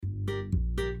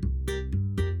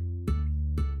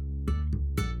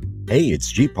Hey,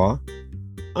 it's GPaw.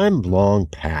 I'm long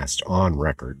past on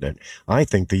record that I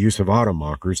think the use of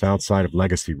automarkers outside of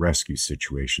legacy rescue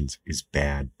situations is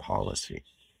bad policy.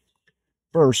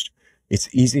 First, it's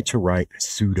easy to write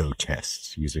pseudo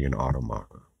tests using an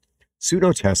automarker.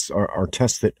 Pseudo tests are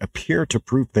tests that appear to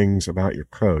prove things about your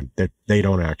code that they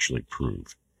don't actually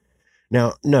prove.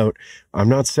 Now, note, I'm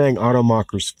not saying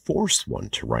automarkers force one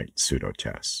to write pseudo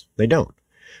tests. They don't.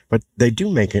 But they do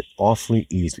make it awfully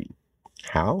easy.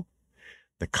 How?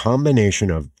 The combination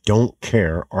of don't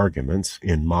care arguments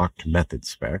in mocked method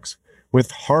specs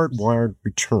with hardwired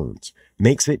returns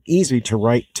makes it easy to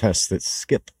write tests that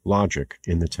skip logic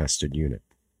in the tested unit.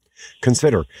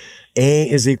 Consider A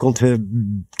is equal to ...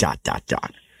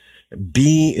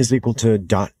 B is equal to ...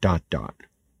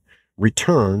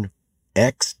 Return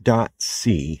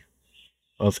x.c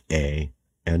of A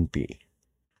and B,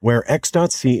 where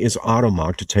x.c is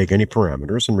automock to take any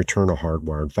parameters and return a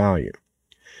hardwired value.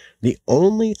 The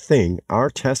only thing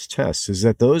our test tests is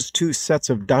that those two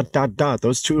sets of ...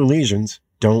 those two lesions,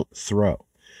 don't throw.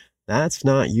 That's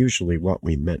not usually what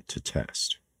we meant to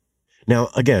test. Now,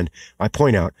 again, I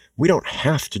point out, we don't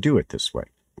have to do it this way.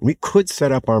 We could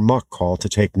set up our mock call to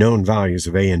take known values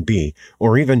of A and B,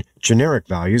 or even generic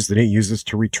values that it uses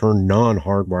to return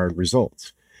non-hardwired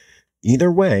results.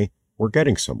 Either way, we're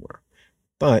getting somewhere.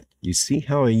 But you see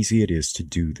how easy it is to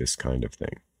do this kind of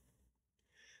thing.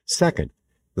 Second,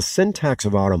 the syntax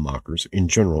of automarkers in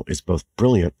general is both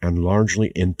brilliant and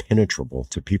largely impenetrable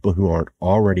to people who aren't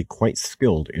already quite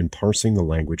skilled in parsing the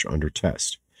language under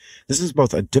test. This is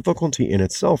both a difficulty in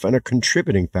itself and a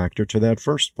contributing factor to that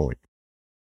first point.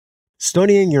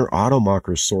 Studying your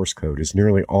automarker source code is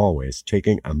nearly always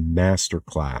taking a master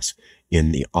class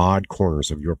in the odd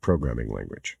corners of your programming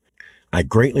language. I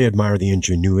greatly admire the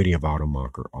ingenuity of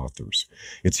automarker authors.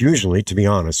 It's usually, to be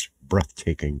honest,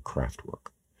 breathtaking craftwork.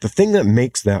 The thing that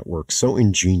makes that work so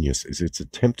ingenious is its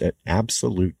attempt at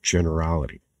absolute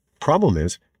generality. Problem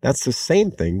is, that's the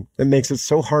same thing that makes it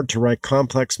so hard to write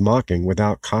complex mocking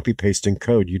without copy-pasting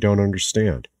code you don't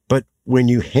understand. But when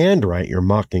you handwrite your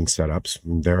mocking setups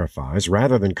and verifies,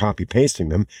 rather than copy-pasting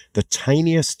them, the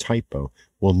tiniest typo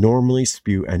will normally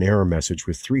spew an error message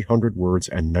with 300 words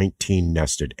and 19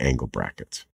 nested angle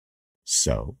brackets.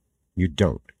 So, you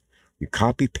don't. You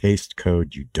copy-paste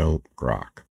code you don't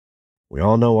grok. We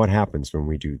all know what happens when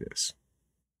we do this.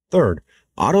 Third,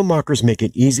 automarkers make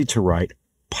it easy to write,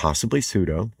 possibly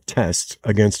pseudo, tests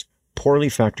against poorly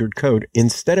factored code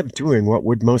instead of doing what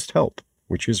would most help,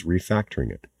 which is refactoring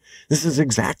it. This is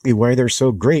exactly why they're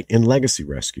so great in legacy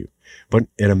rescue, but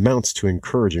it amounts to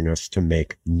encouraging us to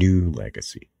make new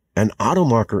legacy. An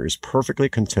automarker is perfectly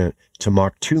content to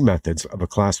mock 2 methods of a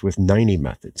class with 90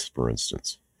 methods, for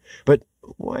instance. But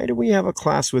why do we have a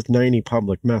class with 90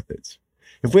 public methods?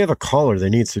 If we have a caller that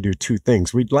needs to do 2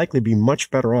 things, we'd likely be much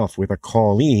better off with a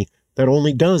callee that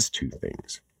only does 2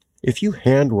 things. If you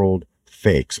hand-rolled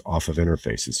fakes off of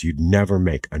interfaces, you'd never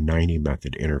make a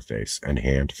 90-method interface and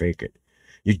hand-fake it.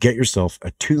 You'd get yourself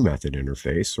a 2-method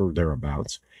interface, or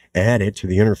thereabouts, add it to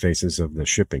the interfaces of the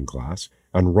shipping class,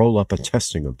 and roll up a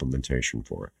testing implementation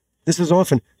for it. This is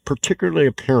often particularly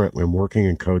apparent when working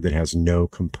in code that has no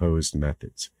composed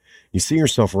methods. You see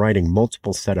yourself writing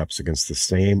multiple setups against the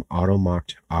same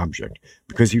auto-mocked object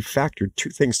because you factored 2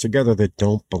 things together that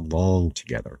don't belong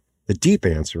together. The deep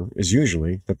answer is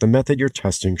usually that the method you're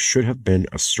testing should have been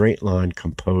a straight-line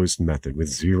composed method with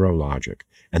 0 logic,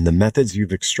 and the methods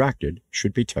you've extracted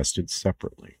should be tested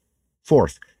separately.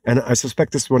 Fourth, and I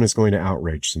suspect this one is going to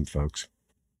outrage some folks,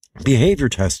 behavior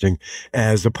testing,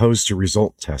 as opposed to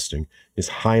result testing, is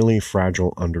highly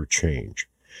fragile under change.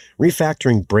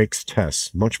 Refactoring breaks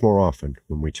tests much more often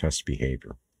when we test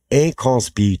behavior. A calls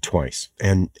B twice,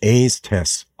 and A's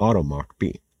tests automock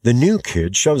B. The new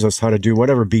kid shows us how to do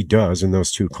whatever B does in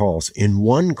those 2 calls in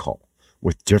 1 call,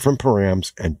 with different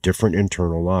params and different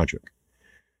internal logic.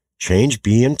 Change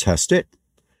B and test it.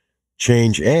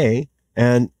 Change A,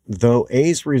 and though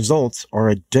A's results are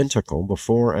identical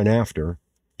before and after,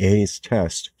 A's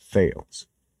test fails.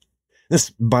 This,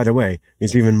 by the way,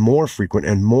 is even more frequent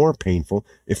and more painful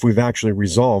if we've actually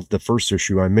resolved the first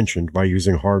issue I mentioned by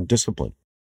using hard discipline.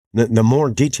 The more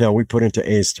detail we put into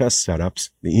A's test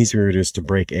setups, the easier it is to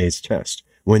break A's test,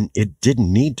 when it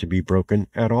didn't need to be broken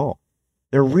at all.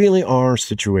 There really are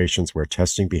situations where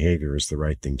testing behavior is the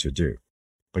right thing to do.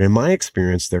 But in my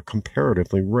experience, they're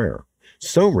comparatively rare.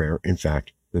 So rare, in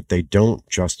fact, that they don't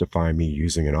justify me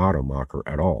using an automocker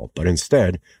at all, but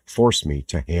instead force me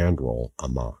to hand-roll a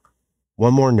mock.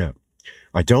 One more note.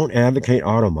 I don't advocate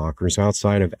automockers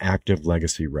outside of active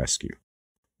legacy rescue.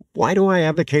 Why do I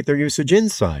advocate their usage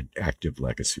inside active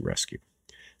legacy rescue?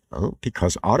 Well,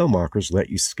 because AutoMockers let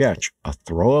you sketch a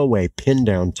throwaway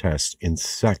pin-down test in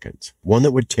seconds, one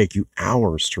that would take you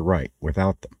hours to write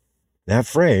without them. That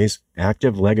phrase,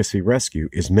 active legacy rescue,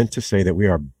 is meant to say that we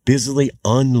are busily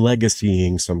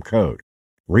unlegacying some code,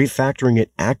 refactoring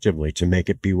it actively to make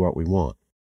it be what we want.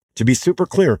 To be super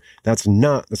clear, that's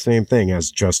not the same thing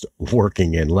as just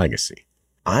working in legacy.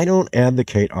 I don't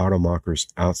advocate AutoMockers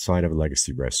outside of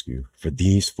legacy rescue for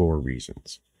these 4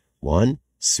 reasons. 1,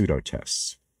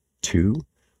 pseudo-tests. 2,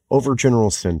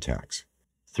 overgeneral syntax.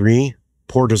 3,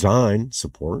 poor design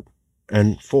support.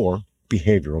 And 4,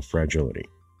 behavioral fragility.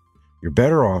 You're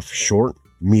better off short,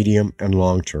 medium, and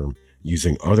long term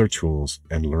using other tools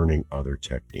and learning other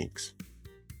techniques.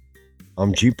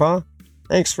 I'm Jipa.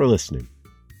 Thanks for listening.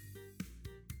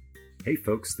 Hey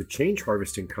folks, the Change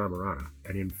Harvesting Camerata,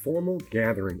 an informal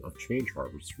gathering of change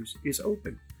harvesters, is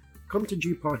open. Come to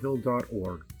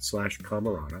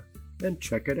jpahill.org/camerata and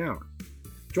check it out.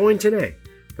 Join today.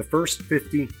 The first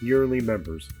 50 yearly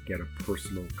members get a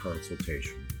personal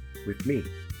consultation with me,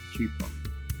 Jipa.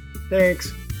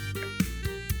 Thanks.